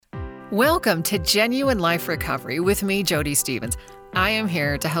Welcome to Genuine Life Recovery with me, Jody Stevens. I am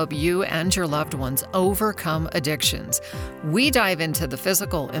here to help you and your loved ones overcome addictions. We dive into the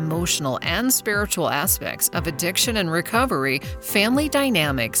physical, emotional, and spiritual aspects of addiction and recovery, family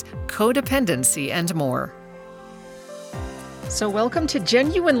dynamics, codependency, and more. So welcome to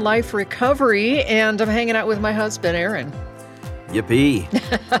Genuine Life Recovery, and I'm hanging out with my husband, Aaron. Yippee.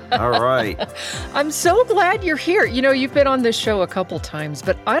 All right. I'm so glad you're here. You know, you've been on this show a couple times,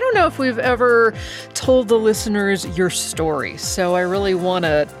 but I don't know if we've ever told the listeners your story. So I really want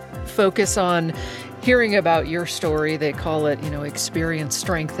to focus on hearing about your story. They call it, experience,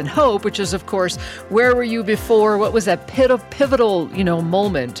 strength, and hope, which is, of course, where were you before? What was that pivotal,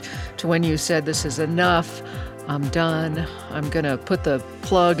 moment to when you said, this is enough? I'm done. I'm going to put the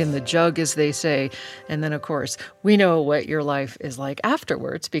plug in the jug, as they say. And then, of course, we know what your life is like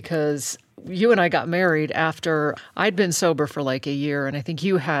afterwards, because you and I got married after I'd been sober for like a year. And I think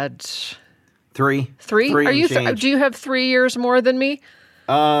you had Three. Are you? Do you have 3 years more than me?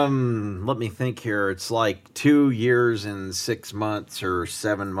 Let me think here. It's like 2 years and 6 months or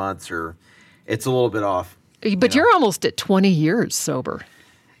 7 months, or it's a little bit off. But you're almost at 20 years sober.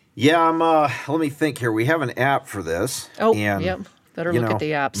 Yeah, let me think here. We have an app for this. Oh, yep. Better look at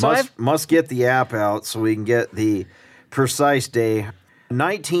the app. So must get the app out so we can get the precise day.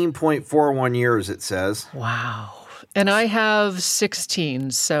 19.41 years, it says. Wow. And I have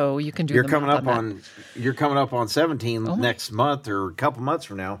 16, so you can do You're coming up on 17 next month or a couple months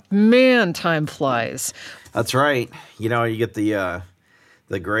from now. Man, time flies. That's right. You get the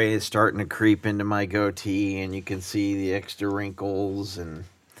gray is starting to creep into my goatee, and you can see the extra wrinkles, and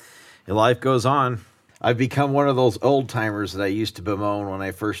life goes on. I've become one of those old timers that I used to bemoan when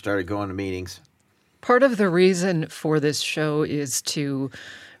I first started going to meetings. Part of the reason for this show is to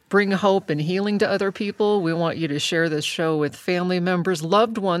bring hope and healing to other people. We want you to share this show with family members,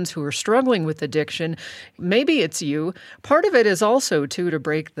 loved ones who are struggling with addiction. Maybe it's you. Part of it is also, too, to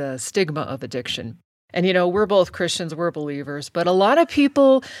break the stigma of addiction. And, we're both Christians, we're believers, but a lot of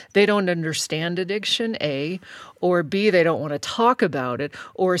people, they don't understand addiction, A, or B, they don't want to talk about it,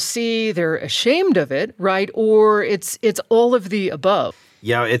 or C, they're ashamed of it, right? Or it's all of the above.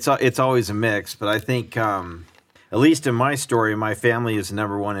 Yeah, it's always a mix, but I think, at least in my story, my family is the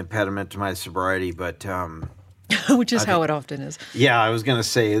number one impediment to my sobriety, but... Which is how it often is. Yeah, I was going to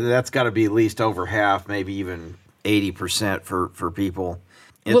say, that's got to be at least over half, maybe even 80% for people.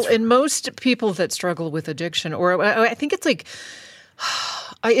 And most people that struggle with addiction, or I think it's like,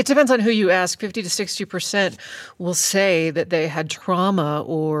 it depends on who you ask, 50 to 60% will say that they had trauma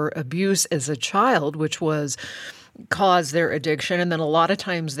or abuse as a child, which caused their addiction. And then a lot of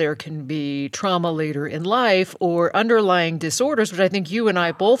times there can be trauma later in life or underlying disorders, which I think you and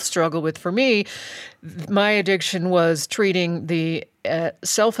I both struggle with. For me, my addiction was treating the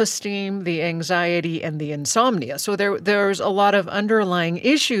self-esteem, the anxiety, and the insomnia. So there's a lot of underlying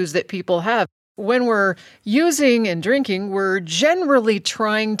issues that people have. When we're using and drinking, we're generally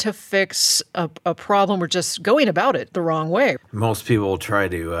trying to fix a problem. We're just going about it the wrong way. Most people try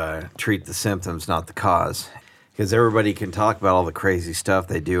to treat the symptoms, not the cause, because everybody can talk about all the crazy stuff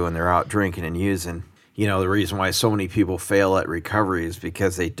they do when they're out drinking and using. The reason why so many people fail at recovery is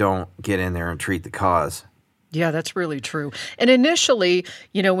because they don't get in there and treat the cause. Yeah, that's really true. And initially,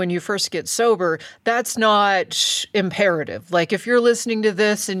 when you first get sober, that's not imperative. Like if you're listening to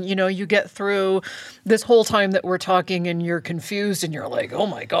this and, you get through this whole time that we're talking and you're confused and you're like, oh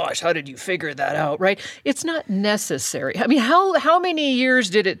my gosh, how did you figure that out, right? It's not necessary. I mean, how many years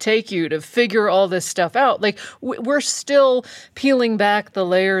did it take you to figure all this stuff out? Like we're still peeling back the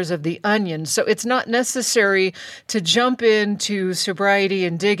layers of the onion. So it's not necessary to jump into sobriety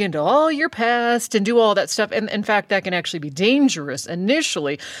and dig into all your past and do all that stuff. And in fact, that can actually be dangerous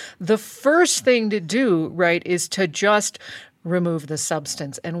initially. The first thing to do, right, is to just remove the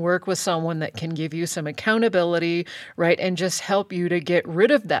substance and work with someone that can give you some accountability, right, and just help you to get rid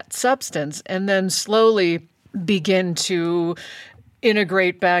of that substance and then slowly begin to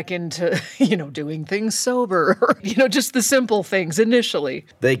integrate back into, doing things sober, or, just the simple things initially.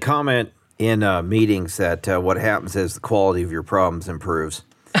 They comment in meetings that what happens is the quality of your problems improves.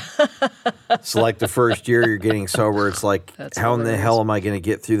 So like the first year you're getting sober, it's like, how in the hell am I going to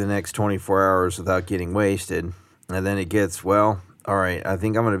get through the next 24 hours without getting wasted? And then it gets, well, all right, I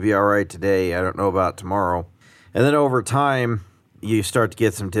think I'm going to be all right today. I don't know about tomorrow. And then over time, you start to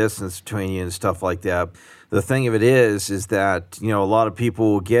get some distance between you and stuff like that. The thing of it is that, a lot of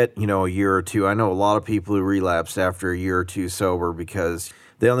people will get, a year or two. I know a lot of people who relapsed after a year or two sober because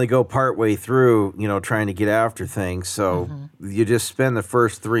they only go part way through, trying to get after things. So you just spend the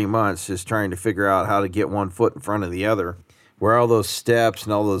first 3 months just trying to figure out how to get one foot in front of the other. where all those steps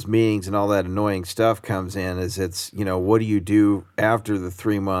and all those meetings and all that annoying stuff comes in is it's, what do you do after the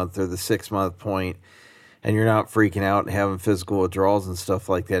 3-month or the 6-month point, and you're not freaking out and having physical withdrawals and stuff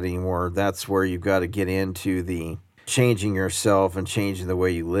like that anymore. That's where you've got to get into the changing yourself and changing the way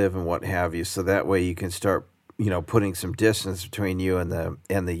you live and what have you. So that way you can start, putting some distance between you and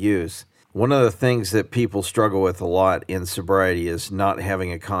the use. One of the things that people struggle with a lot in sobriety is not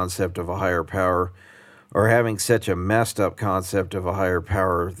having a concept of a higher power, or having such a messed up concept of a higher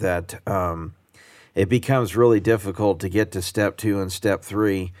power that it becomes really difficult to get to step 2 and step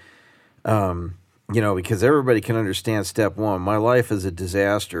 3. Because everybody can understand step 1. My life is a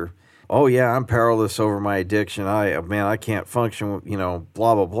disaster. Oh yeah, I'm powerless over my addiction. I can't function,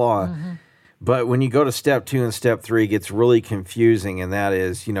 blah, blah, blah. Mm-hmm. But when you go to step 2 and step 3, it gets really confusing. And that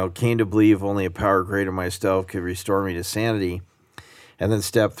is, came to believe only a power greater than myself could restore me to sanity. And then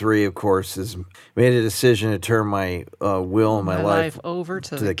step 3, of course, is made a decision to turn my will and my life over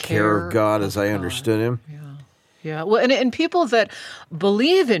to the care of God as I understood Him. Yeah. Yeah. Well, and people that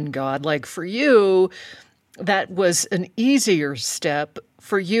believe in God, like for you, that was an easier step.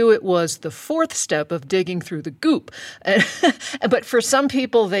 For you, it was the 4th step of digging through the goop. But for some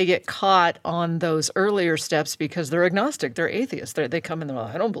people, they get caught on those earlier steps because they're agnostic, they're atheists. They come in and they're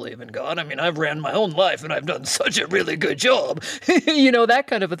like, I don't believe in God. I mean, I've ran my own life and I've done such a really good job, that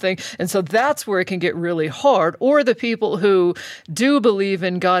kind of a thing. And so that's where it can get really hard. Or the people who do believe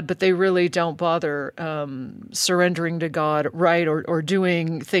in God, but they really don't bother surrendering to God, right, or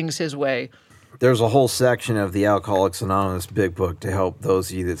doing things His way. There's a whole section of the Alcoholics Anonymous Big Book to help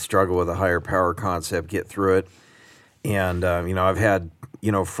those of you that struggle with a higher power concept get through it. And, I've had,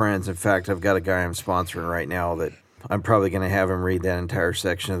 friends. In fact, I've got a guy I'm sponsoring right now that I'm probably going to have him read that entire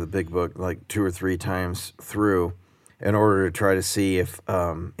section of the Big Book like 2 or 3 times through in order to try to see if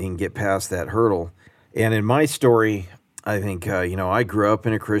he can get past that hurdle. And in my story, I think, I grew up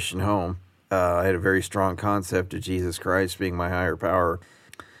in a Christian home. I had a very strong concept of Jesus Christ being my higher power.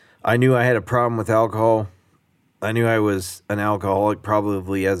 I knew I had a problem with alcohol. I knew I was an alcoholic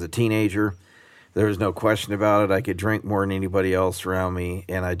probably as a teenager. There was no question about it. I could drink more than anybody else around me,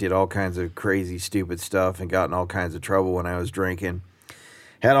 and I did all kinds of crazy, stupid stuff and got in all kinds of trouble when I was drinking.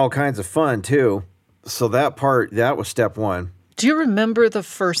 Had all kinds of fun, too. So that was step 1. Do you remember the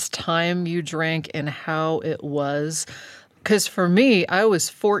first time you drank and how it was? Because for me, I was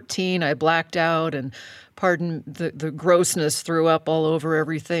 14, I blacked out, and pardon the grossness, threw up all over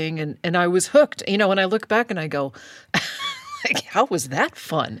everything, and I was hooked. And I look back and I go, like, how was that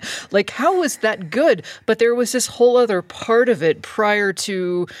fun? Like, how was that good? But there was this whole other part of it prior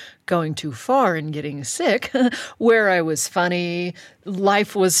to going too far and getting sick, where I was funny,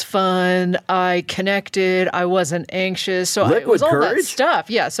 life was fun, I connected, I wasn't anxious. So it was all that stuff.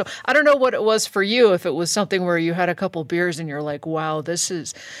 Yeah. So I don't know what it was for you, if it was something where you had a couple beers and you're like, wow, this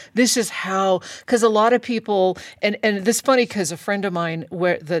is how, because a lot of people, and this is funny because a friend of mine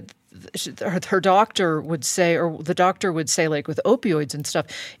her doctor would say, or the doctor would say, like with opioids and stuff,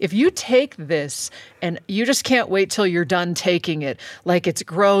 if you take this and you just can't wait till you're done taking it, like it's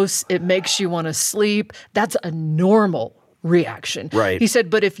gross, it makes you want to sleep, that's a normal reaction. Right. He said,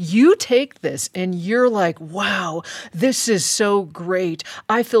 but if you take this and you're like, wow, this is so great,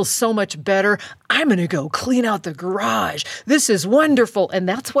 I feel so much better, I'm going to go clean out the garage, this is wonderful. And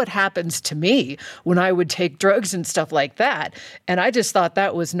that's what happens to me when I would take drugs and stuff like that. And I just thought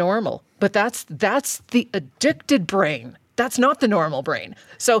that was normal. But that's the addicted brain. That's not the normal brain.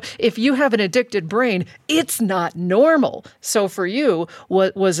 So if you have an addicted brain, it's not normal. So for you,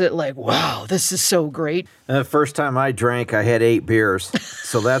 was it like, wow, this is so great? The first time I drank, I had 8 beers.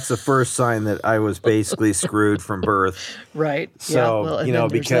 So that's the first sign that I was basically screwed from birth. Right. So, yeah, well,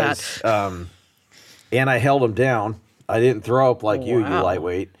 because, and I held them down. I didn't throw up like you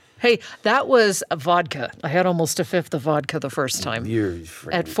lightweight. Hey, that was a vodka. I had almost a 5th of vodka the first time. You're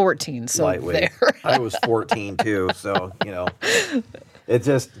at 14, so lightweight. There. I was 14 too, so, it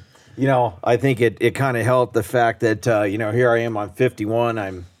just, I think it kind of helped the fact that, here I am, I'm 51,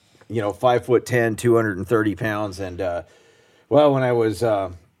 I'm, 5'10", 230 pounds, and, when I was,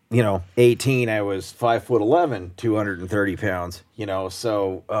 18, I was 5'11", 230 pounds,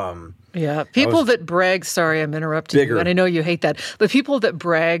 so, yeah, people that brag, sorry, I'm interrupting you, and I know you hate that, but people that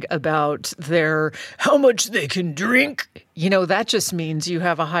brag about how much they can drink, that just means you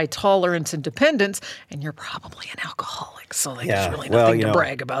have a high tolerance and dependence, and you're probably an alcoholic, so there's really nothing to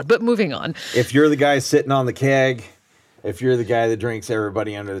brag about. But moving on. If you're the guy sitting on the keg, if you're the guy that drinks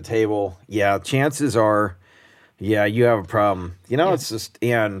everybody under the table, chances are, you have a problem. It's just,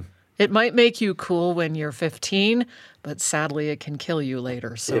 and It might make you cool when you're 15, but sadly it can kill you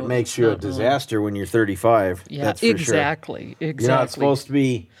later. So it makes you a disaster when you're 35. Yeah, that's for exactly. Sure.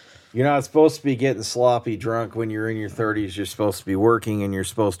 Exactly. You're not supposed to be getting sloppy drunk when you're in your 30s. You're supposed to be working and you're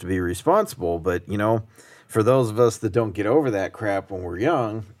supposed to be responsible. But, for those of us that don't get over that crap when we're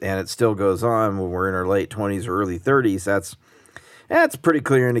young, and it still goes on when we're in our late 20s or early 30s, that's a pretty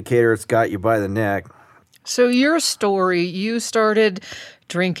clear indicator it's got you by the neck. So your story, you started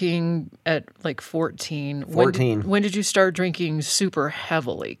drinking at like 14. 14. When did you start drinking super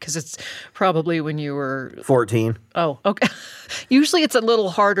heavily? Because it's probably when you were 14. Oh, okay. Usually it's a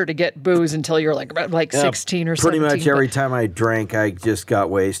little harder to get booze until you're like 16 or 17. Pretty much every time I drank, I just got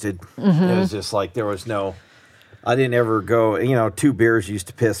wasted. Mm-hmm. It was just like I didn't ever go, 2 beers used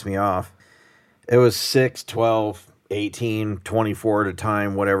to piss me off. It was 6, 12, 18, 24 at a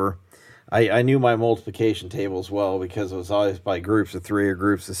time, whatever. I knew my multiplication tables well because it was always by groups of 3 or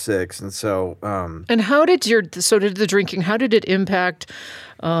groups of 6. And so... And how did the drinking, how did it impact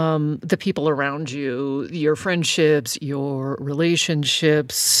the people around you, your friendships, your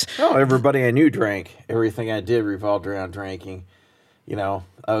relationships? Oh, everybody I knew drank. Everything I did revolved around drinking. I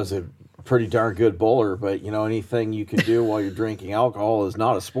was a pretty darn good bowler, but, anything you can do while you're drinking alcohol is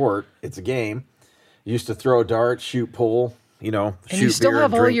not a sport. It's a game. Used to throw darts, shoot pool. And you still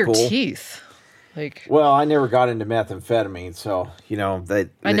have all your teeth. Well, I never got into methamphetamine, so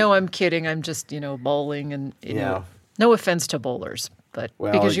I know I'm kidding. I'm just bowling, and no offense to bowlers, but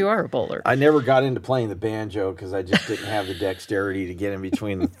because you are a bowler. I never got into playing the banjo because I just didn't have the dexterity to get in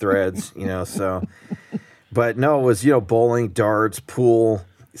between the threads. So, but no, it was bowling, darts, pool.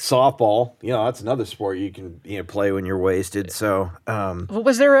 Softball, that's another sport you can play when you're wasted. So,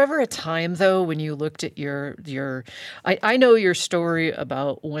 was there ever a time though when you looked at your? I know your story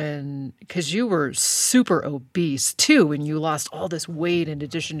about because you were super obese too, and you lost all this weight in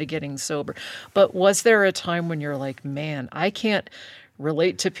addition to getting sober. But was there a time when you're like, man, I can't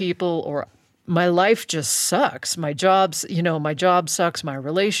relate to people, or my life just sucks. My job sucks. My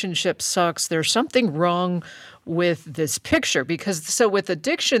relationship sucks. There's something wrong with this picture, because with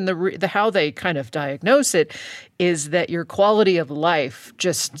addiction, the how they kind of diagnose it is that your quality of life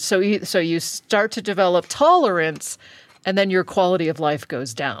just so you start to develop tolerance, and then your quality of life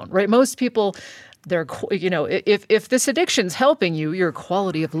goes down, right? Most people, if this addiction's helping you, your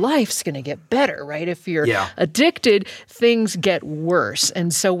quality of life's going to get better, right? If you're addicted, things get worse.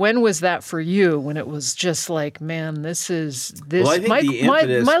 And so when was that for you, when it was just like, man, my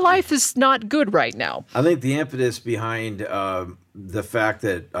life is not good right now? I think the impetus behind the fact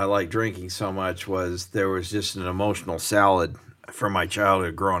that I like drinking so much was there was just an emotional salad from my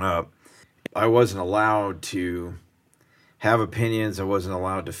childhood growing up. I wasn't allowed to have opinions. I wasn't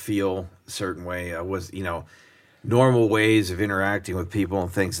allowed to feel a certain way. I was, normal ways of interacting with people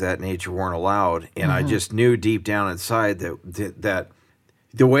and things of that nature weren't allowed. And I just knew deep down inside that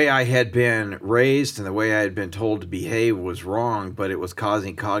the way I had been raised and the way I had been told to behave was wrong, but it was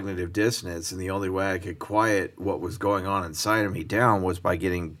causing cognitive dissonance. And the only way I could quiet what was going on inside of me down was by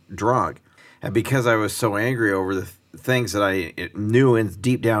getting drunk. And because I was so angry over the things that I knew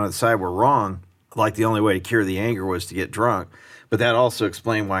deep down inside were wrong, like the only way to cure the anger was to get drunk. But that also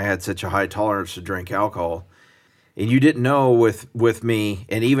explained why I had such a high tolerance to drink alcohol. And you didn't know with me,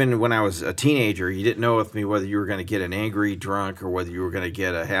 and even when I was a teenager, you didn't know with me whether you were going to get an angry drunk or whether you were going to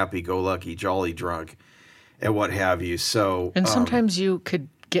get a happy-go-lucky, jolly drunk and what have you. So, and sometimes you could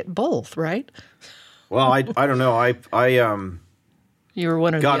get both, right? Well, I don't know. You were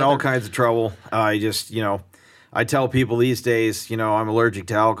one of got in the all kinds of trouble. I just, I tell people these days, I'm allergic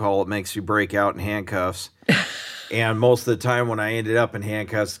to alcohol. It makes you break out in handcuffs. And most of the time when I ended up in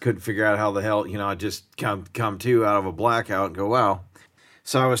handcuffs, couldn't figure out how the hell, I just come to out of a blackout and go, wow.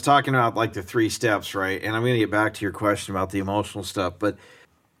 So I was talking about like the 3 steps, right? And I'm going to get back to your question about the emotional stuff. But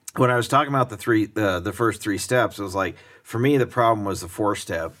when I was talking about the first 3 steps, it was like, for me, the problem was the 4th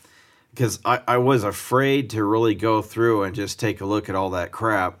step. Because I was afraid to really go through and just take a look at all that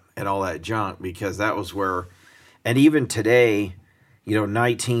crap and all that junk, because that was where, and even today,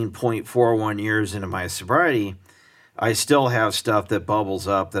 19.41 years into my sobriety, I still have stuff that bubbles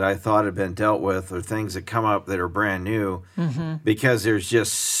up that I thought had been dealt with, or things that come up that are brand new, because there's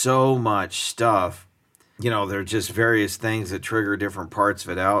just so much stuff. There are just various things that trigger different parts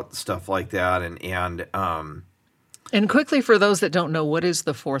of it out, stuff like that. And quickly, for those that don't know, what is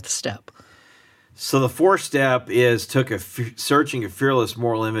the 4th step? So the 4th step is searching a fearless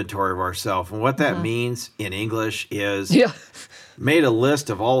moral inventory of ourselves. And what that means in English is made a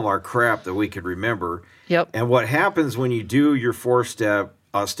list of all of our crap that we could remember. Yep. And what happens when you do your 4th step,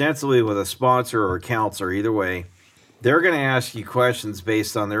 ostensibly with a sponsor or a counselor, either way, they're going to ask you questions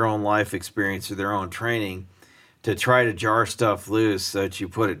based on their own life experience or their own training to try to jar stuff loose so that you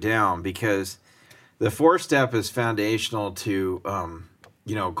put it down, because the 4-step is foundational to,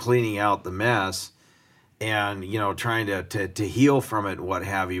 cleaning out the mess and, trying to heal from it and what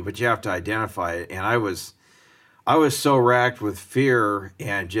have you, but you have to identify it. And I was so racked with fear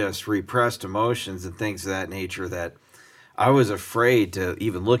and just repressed emotions and things of that nature that I was afraid to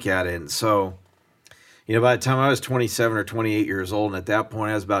even look at it. And so, by the time I was 27 or 28 years old, and at that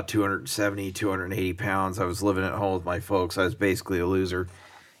point I was about 270, 280 pounds, I was living at home with my folks. I was basically a loser.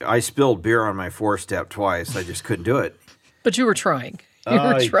 I spilled beer on my 4-step twice. I just couldn't do it. But you were trying. You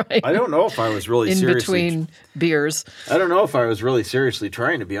were trying. I don't know if I was really seriously. In between beers. I don't know if I was really seriously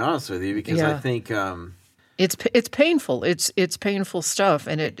trying, to be honest with you, because I think... It's painful. It's painful stuff,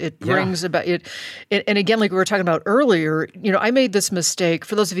 and it brings about it. And again, like we were talking about earlier, I made this mistake.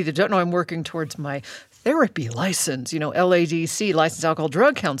 For those of you that don't know, I'm working towards my therapy license, LADC, licensed alcohol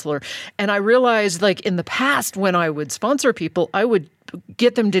drug counselor. And I realized, like in the past, when I would sponsor people, I would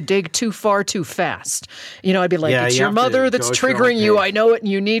get them to dig too far too fast. I'd be like, it's your mother that's triggering you. I know it. And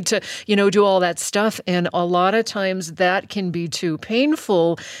you need to, do all that stuff. And a lot of times that can be too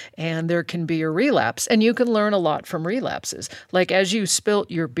painful and there can be a relapse. And you can learn a lot from relapses. Like as you spilt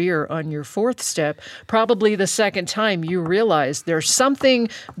your beer on your 4th step, probably the second time you realize there's something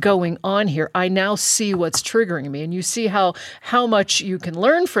going on here. I now see what's triggering me. And you see how much you can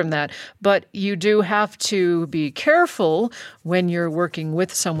learn from that. But you do have to be careful when you're working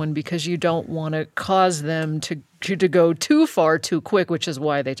with someone, because you don't want to cause them to go too far too quick, which is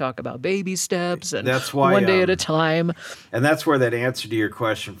why they talk about baby steps and that's why, one day at a time. And that's where that answer to your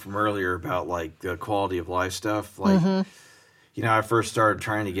question from earlier about like the quality of life stuff. Like, I first started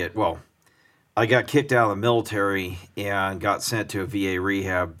trying to I got kicked out of the military and got sent to a VA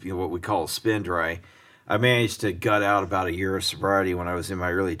rehab, what we call a spin dry. I managed to gut out about a year of sobriety when I was in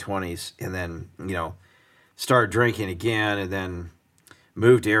my early 20s, and then, started drinking again, and then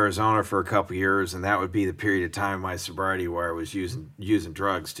moved to Arizona for a couple years, and that would be the period of time in my sobriety where I was using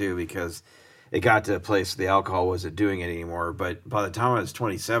drugs too, because it got to a place where the alcohol wasn't doing it anymore. But by the time I was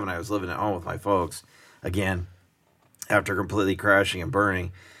 27, I was living at home with my folks again, after completely crashing and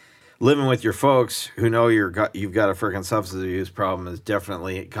burning. Living with your folks who know you've got a freaking substance abuse problem is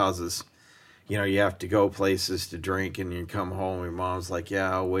definitely, it causes, you have to go places to drink, and you come home, your mom's like, yeah,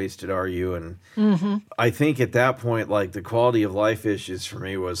 how wasted are you? And I think at that point, like the quality of life issues for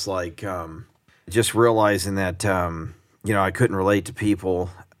me was like just realizing that, I couldn't relate to people.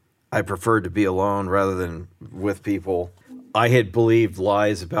 I preferred to be alone rather than with people. I had believed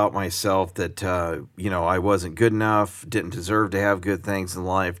lies about myself that, I wasn't good enough, didn't deserve to have good things in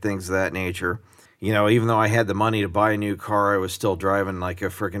life, things of that nature. Even though I had the money to buy a new car, I was still driving like a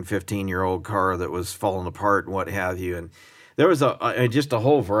freaking 15-year-old car that was falling apart and what have you. And there was just a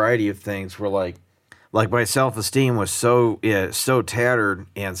whole variety of things where like my self-esteem was so tattered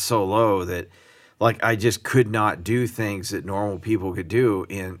and so low that like I just could not do things that normal people could do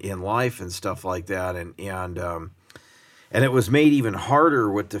in life and stuff like that. And it was made even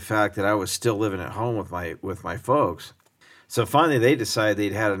harder with the fact that I was still living at home with my folks. So finally, they decided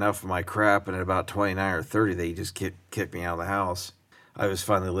they'd had enough of my crap, and at about 29 or 30, they just kicked me out of the house. I was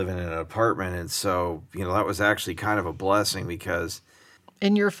finally living in an apartment, and so, that was actually kind of a blessing because...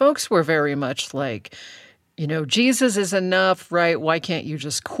 And your folks were very much like, Jesus is enough, right? Why can't you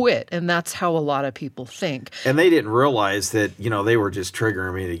just quit? And that's how a lot of people think. And they didn't realize that, they were just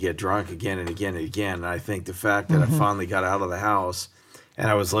triggering me to get drunk again and again and again. And I think the fact that I finally got out of the house and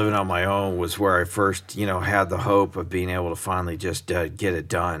I was living on my own was where I first, had the hope of being able to finally just get it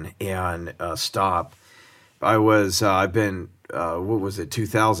done and stop. I've been,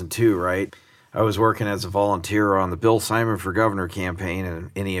 2002, right? I was working as a volunteer on the Bill Simon for Governor campaign,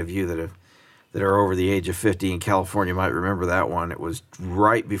 and any of you that are over the age of 50 in California might remember that one. It was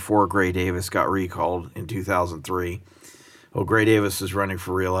right before Gray Davis got recalled in 2003. Well, Gray Davis was running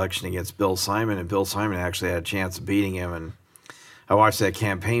for re-election against Bill Simon, and Bill Simon actually had a chance of beating him, and I watched that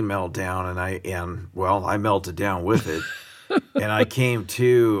campaign melt down, and I melted down with it. And I came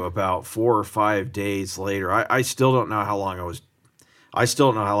to about 4 or 5 days later. I still don't know how long I was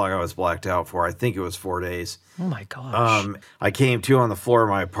blacked out for. I think it was 4 days. Oh my gosh. I came to on the floor of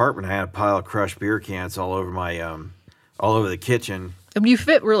my apartment. I had a pile of crushed beer cans all over all over the kitchen. You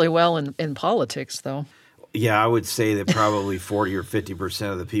fit really well in politics, though. Yeah, I would say that probably 40 or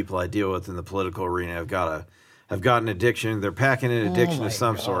 50% of the people I deal with in the political arena have got an addiction. They're packing an addiction of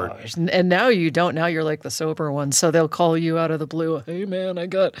some sort. And now you don't. Now you're like the sober one. So they'll call you out of the blue. Hey man, I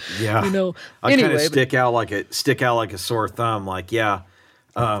got, I kind of stick out like a sore thumb. Like,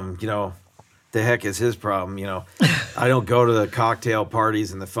 the heck is his problem? I don't go to the cocktail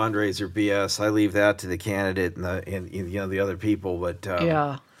parties and the fundraiser BS. I leave that to the candidate and the other people. But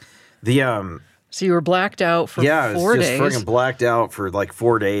Yeah. the So you were blacked out for yeah, 4 I was days. just friggin' blacked out for like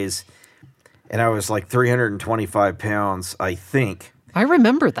 4 days, and I was like 325 pounds, I think. I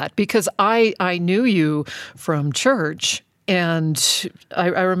remember that because I knew you from church. And I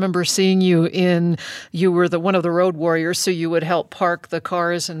remember seeing you you were one of the road warriors, so you would help park the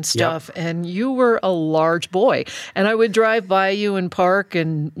cars and stuff. Yep. And you were a large boy. And I would drive by you and park,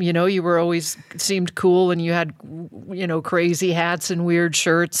 and, you were always seemed cool, and you had, crazy hats and weird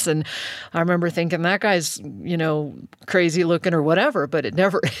shirts. And I remember thinking, that guy's, crazy looking or whatever, but it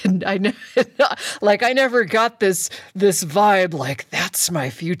never, I never got this vibe like, that's my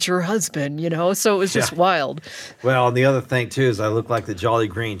future husband, so it was just wild. Well, and the other thing too is I look like the Jolly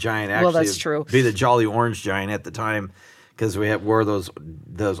Green Giant. Actually, well, that's true. Be the Jolly Orange Giant at the time, because we wore those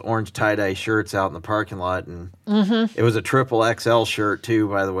orange tie-dye shirts out in the parking lot, and it was a triple XL shirt too,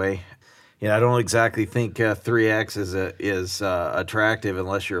 by the way. I don't exactly think 3X is attractive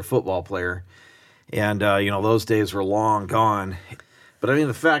unless you're a football player, and those days were long gone. But I mean,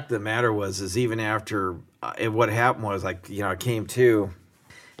 the fact of the matter is even after what happened was, I came to.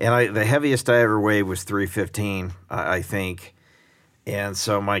 And the heaviest I ever weighed was 315, I think. And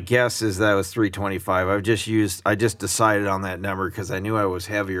so my guess is that was 325. I just decided on that number because I knew I was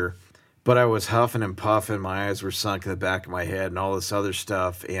heavier. But I was huffing and puffing. My eyes were sunk in the back of my head and all this other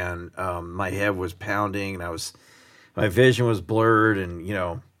stuff. And my head was pounding, and my vision was blurred. And,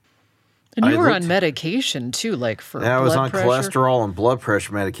 And you were on medication too, like for blood pressure? I was on cholesterol and blood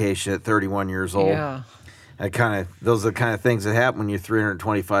pressure medication at 31 years old. Yeah. Those are the kind of things that happen when you're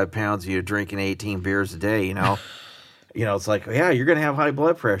 325 pounds and you're drinking 18 beers a day, It's like, yeah, you're going to have high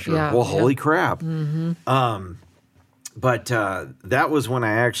blood pressure. Yeah, well, holy crap. Mm-hmm. But that was when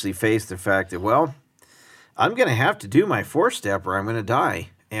I actually faced the fact that, well, I'm going to have to do my 4-step or I'm going to die.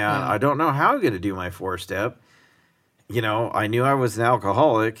 And I don't know how I'm going to do my 4-step. I knew I was an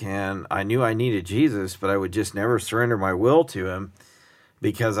alcoholic and I knew I needed Jesus, but I would just never surrender my will to him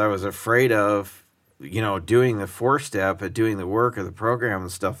because I was afraid of, doing the 4-step and doing the work of the program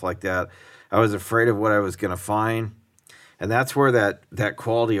and stuff like that. I was afraid of what I was going to find. And that's where that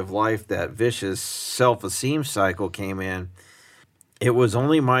quality of life, that vicious self-esteem cycle came in. It was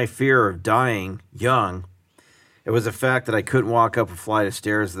only my fear of dying young. It was the fact that I couldn't walk up a flight of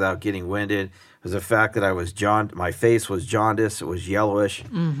stairs without getting winded. It was the fact that my face was jaundiced. It was yellowish.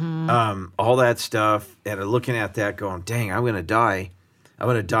 Mm-hmm. All that stuff. And looking at that going, dang, I'm going to die. I'm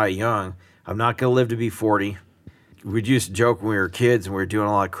going to die young. I'm not going to live to be 40. We used to joke when we were kids and we were doing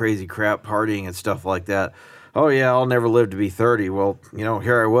a lot of crazy crap, partying and stuff like that. Oh, yeah, I'll never live to be 30. Well,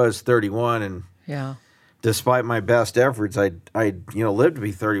 here I was, 31, and despite my best efforts, I lived to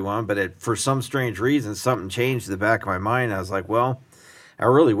be 31, but for some strange reason, something changed in the back of my mind. I was like, well, I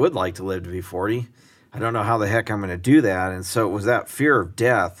really would like to live to be 40. I don't know how the heck I'm going to do that. And so it was that fear of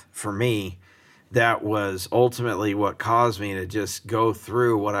death for me that was ultimately what caused me to just go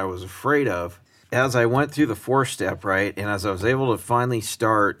through what I was afraid of. As I went through the 4-step, right, and as I was able to finally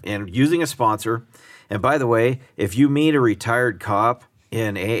start and using a sponsor, and by the way, if you meet a retired cop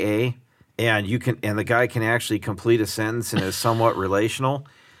in AA and the guy can actually complete a sentence and is somewhat relational,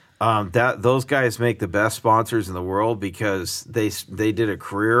 those guys make the best sponsors in the world because they did a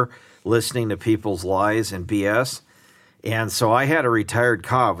career listening to people's lies and BS. And so I had a retired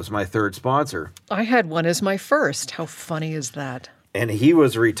cop was my third sponsor. I had one as my first. How funny is that? And he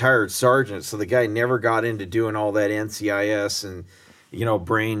was a retired sergeant, so the guy never got into doing all that NCIS and,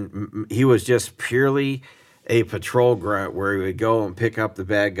 he was just purely a patrol grunt where he would go and pick up the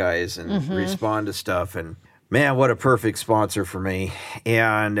bad guys and respond to stuff. And man, what a perfect sponsor for me.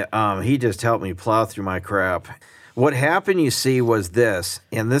 And he just helped me plow through my crap. What happened, you see, was this,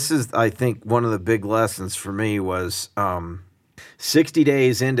 and this is, I think, one of the big lessons for me was 60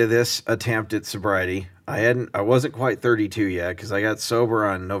 days into this attempt at sobriety. I wasn't quite 32 yet because I got sober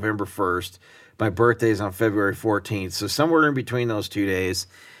on November 1st. My birthday's on February 14th, so somewhere in between those 2 days,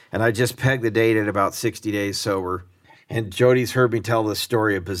 and I just pegged the date at about 60 days sober. And Jody's heard me tell this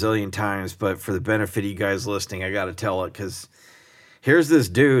story a bazillion times, but for the benefit of you guys listening, I got to tell it because here's this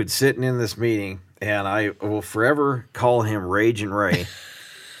dude sitting in this meeting, and I will forever call him Raging Ray.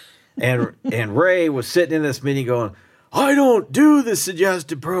 and Ray was sitting in this meeting going, I don't do the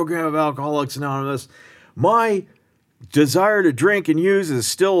suggested program of Alcoholics Anonymous. My desire to drink and use is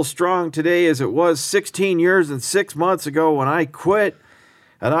still as strong today as it was 16 years and 6 months ago when I quit.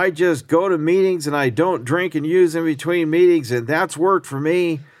 And I just go to meetings and I don't drink and use in between meetings, and that's worked for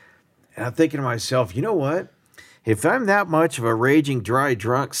me. And I'm thinking to myself, you know what? if I'm that much of a raging dry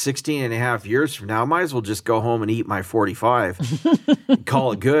drunk 16 and a half years from now, I might as well just go home and eat my 45,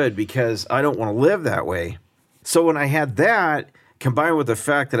 call it good, because I don't want to live that way. So when I had that, combined with the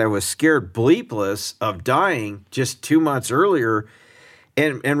fact that I was scared bleepless of dying just 2 months earlier,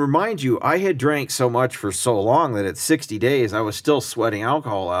 and remind you, I had drank so much for so long that at 60 days, I was still sweating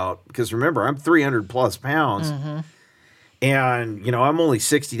alcohol out. Because remember, I'm 300 plus pounds. And, I'm only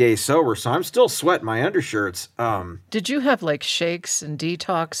 60 days sober, so I'm still sweating my undershirts. Did you have like shakes and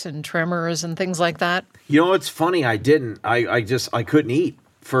detox and tremors and things like that? It's funny. I didn't. I couldn't eat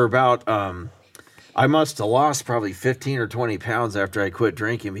for about, I must have lost probably 15 or 20 pounds after I quit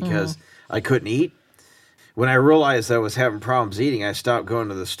drinking because I couldn't eat. When I realized I was having problems eating, I stopped going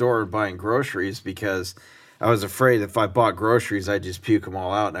to the store and buying groceries because I was afraid that if I bought groceries, I'd just puke them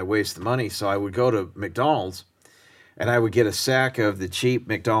all out and I'd waste the money. So I would go to McDonald's. And I would get a sack of the cheap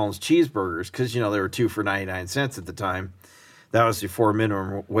McDonald's cheeseburgers because, they were 2 for 99 cents at the time. That was before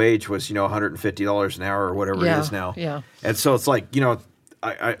minimum wage was, $150 an hour or whatever it is now. Yeah. And so it's like,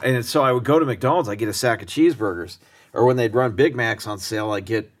 and so I would go to McDonald's, I'd get a sack of cheeseburgers. Or when they'd run Big Macs on sale, I'd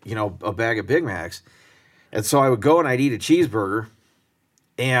get, a bag of Big Macs. And so I would go and I'd eat a cheeseburger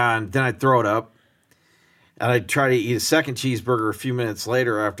and then I'd throw it up. And I'd try to eat a second cheeseburger a few minutes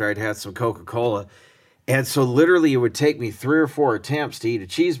later after I'd had some Coca-Cola. And so literally it would take me 3 or 4 attempts to eat a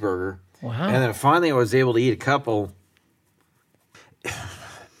cheeseburger. Wow. And then finally I was able to eat a couple.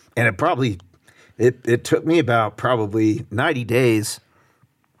 And it took me about probably 90 days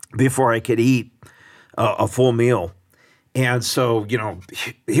before I could eat a full meal. And so,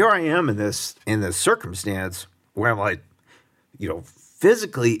 here I am in this circumstance where I'm like,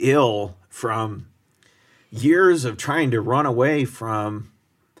 physically ill from years of trying to run away from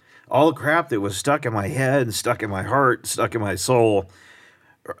all the crap that was stuck in my head and stuck in my heart, stuck in my soul,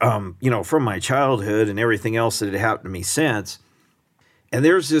 from my childhood and everything else that had happened to me since. And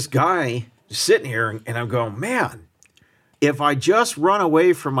there's this guy sitting here and I'm going, man, if I just run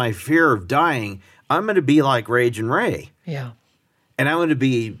away from my fear of dying, I'm going to be like Raging Ray. Yeah. And I'm going to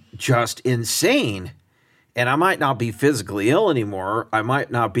be just insane. And I might not be physically ill anymore. I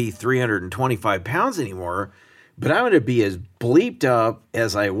might not be 325 pounds anymore. But I'm going to be as bleeped up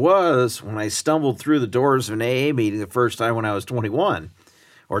as I was when I stumbled through the doors of an AA meeting the first time when I was 21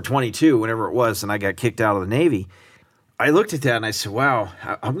 or 22, whenever it was, and I got kicked out of the Navy. I looked at that and I said, wow,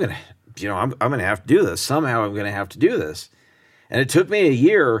 I'm going to, I'm going to have to do this. Somehow I'm going to have to do this. And it took me a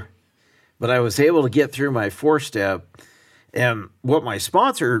year, but I was able to get through my 4-step. And what my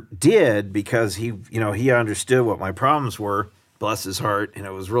sponsor did, because he understood what my problems were, bless his heart, and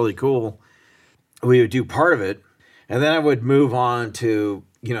it was really cool. We would do part of it. And then I would move on to,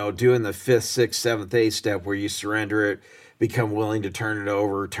 doing the 5th, 6th, 7th, 8th step where you surrender it, become willing to turn it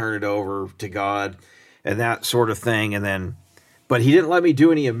over to God and that sort of thing. And then, but he didn't let me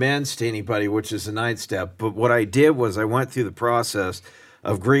do any amends to anybody, which is the 9th step. But what I did was I went through the process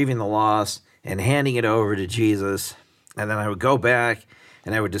of grieving the loss and handing it over to Jesus. And then I would go back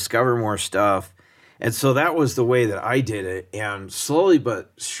and I would discover more stuff. And so that was the way that I did it. And slowly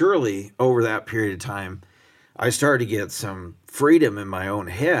but surely over that period of time, I started to get some freedom in my own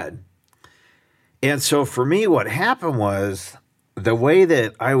head. And so for me, what happened was the way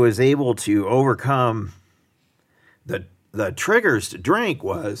that I was able to overcome the triggers to drink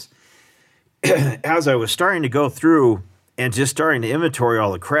was as I was starting to go through and just starting to inventory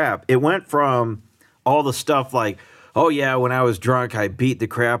all the crap, it went from all the stuff like, oh yeah, when I was drunk, I beat the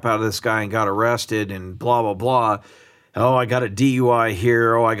crap out of this guy and got arrested and blah, blah, blah. Oh, I got a DUI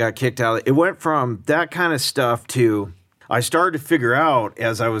here. Oh, I got kicked out. It went from that kind of stuff to, I started to figure out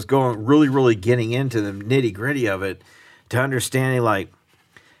as I was going really, really getting into the nitty gritty of it, to understanding like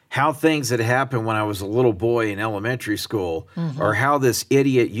how things had happened when I was a little boy in elementary school, or how this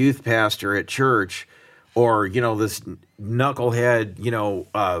idiot youth pastor at church, or, this knucklehead,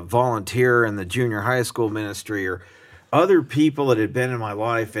 volunteer in the junior high school ministry, or other people that had been in my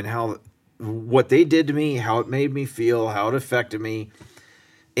life and how what they did to me, how it made me feel, how it affected me.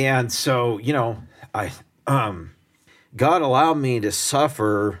 And so, God allowed me to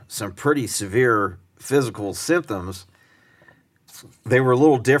suffer some pretty severe physical symptoms. They were a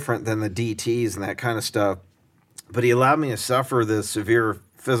little different than the DTs and that kind of stuff, but he allowed me to suffer the severe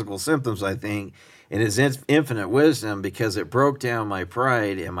physical symptoms, I think, in his infinite wisdom, because it broke down my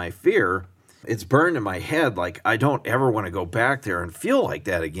pride and my fear. It's burned in my head. Like, I don't ever want to go back there and feel like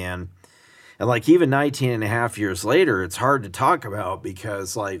that again. And like, even 19 and a half years later, it's hard to talk about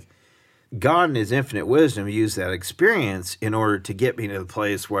because like God in his infinite wisdom used that experience in order to get me to the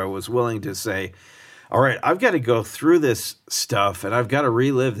place where I was willing to say, all right, I've got to go through this stuff and I've got to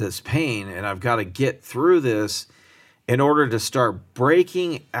relive this pain and I've got to get through this in order to start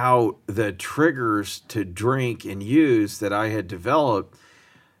breaking out the triggers to drink and use that I had developed,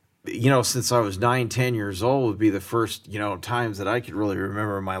 since I was 9, 10 years old would be the first, times that I could really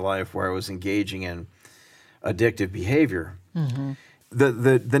remember in my life where I was engaging in addictive behavior. Mm-hmm.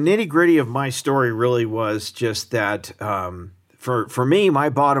 The nitty-gritty of my story really was just that for me, my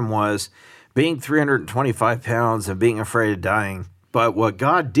bottom was being 325 pounds and being afraid of dying. But what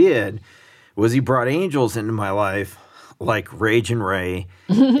God did was he brought angels into my life like Rage and Ray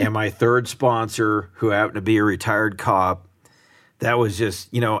and my third sponsor, who happened to be a retired cop. That was just,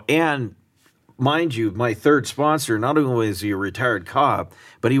 and mind you, my third sponsor, not only was he a retired cop,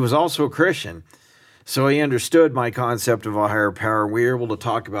 but he was also a Christian. So he understood my concept of a higher power. We were able to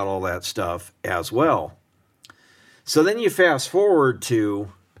talk about all that stuff as well. So then you fast forward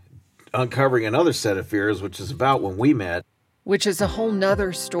to uncovering another set of fears, which is about when we met. Which is a whole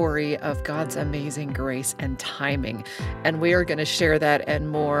nother story of God's amazing grace and timing. And we are going to share that and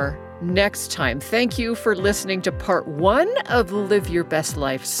more next time. Thank you for listening to part 1 of Live Your Best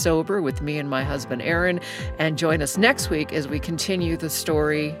Life Sober with me and my husband, Aaron. And join us next week as we continue the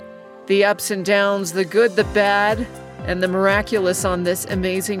story, the ups and downs, the good, the bad, and the miraculous on this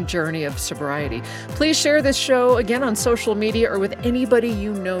amazing journey of sobriety. Please share this show again on social media or with anybody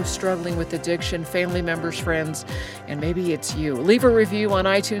you know struggling with addiction, family members, friends, and maybe it's you. Leave a review on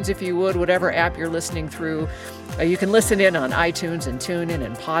iTunes if you would, whatever app you're listening through. You can listen in on iTunes and TuneIn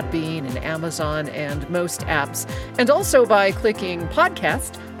and Podbean and Amazon and most apps, and also by clicking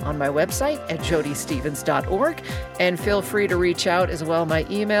podcast on my website at jodystevens.org. And feel free to reach out as well. My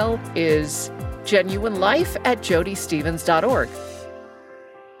email is genuinelife@jodystevens.org.